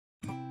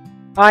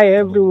Hi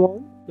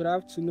everyone, good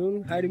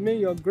afternoon. I remain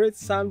your great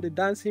Sam the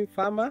dancing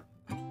farmer.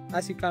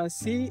 As you can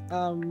see,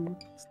 I'm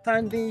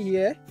standing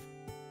here.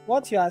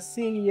 What you are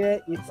seeing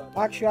here is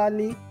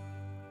actually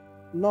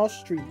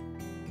nursery,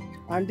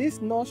 and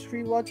this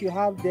nursery, what you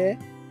have there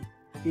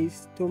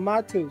is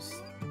tomatoes,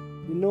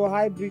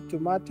 hybrid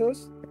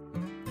tomatoes.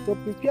 To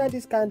prepare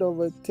this kind of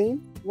a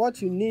thing,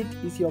 what you need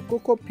is your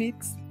cocoa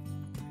peats,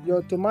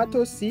 your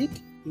tomato seed,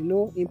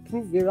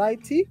 improved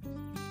variety.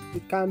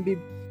 It can be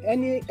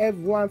any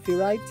F1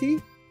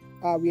 variety.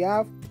 We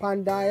have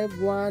Panda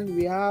F1,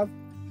 we have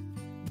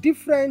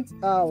different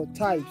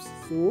types,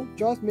 so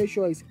just make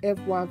sure it's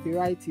F1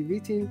 variety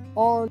written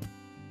on.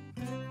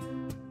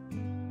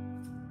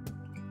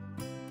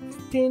 This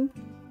thing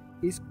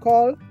is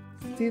called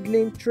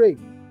seedling tray.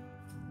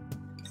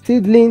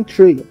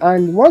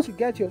 And once you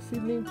get your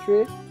seedling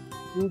tray,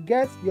 you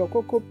get your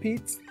cocoa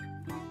peats.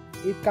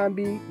 It can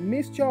be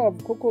mixture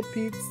of cocoa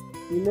peats,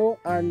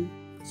 and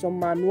some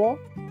manure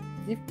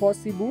if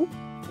possible.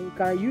 You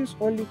can use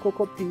only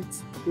cocoa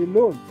peats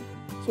alone.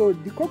 So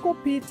the cocoa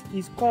peat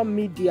is called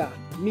media.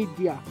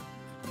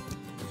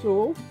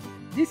 So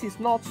this is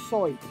not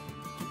soil.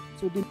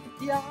 So the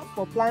media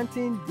for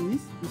planting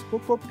this is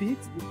cocoa peat.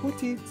 You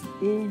put it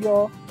in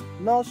your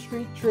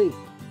nursery tray,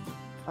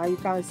 and you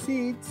can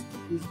see it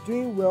is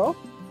doing well.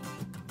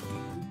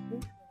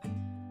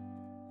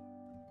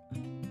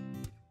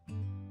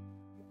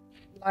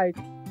 Like,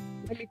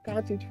 let me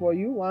count it for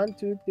you. 1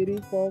 2 3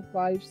 4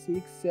 5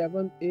 6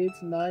 7 8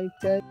 9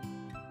 10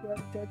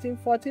 12 13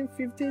 14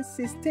 15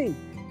 16.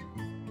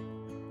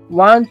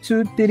 1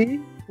 2 3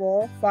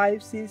 4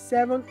 5 6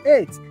 7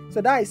 8.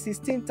 So that is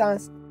 16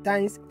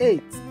 times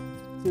 8.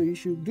 So you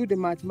should do the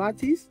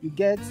mathematics. You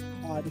get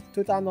the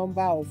total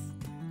number of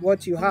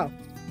what you have.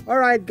 All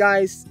right,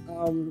 guys,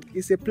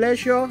 it's a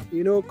pleasure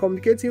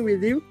communicating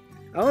with you.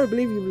 I want to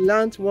believe you've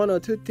learned one or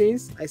two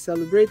things. I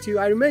celebrate you.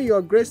 I remain your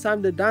great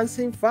Sam the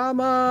dancing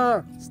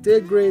farmer.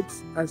 Stay great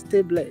and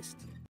stay blessed.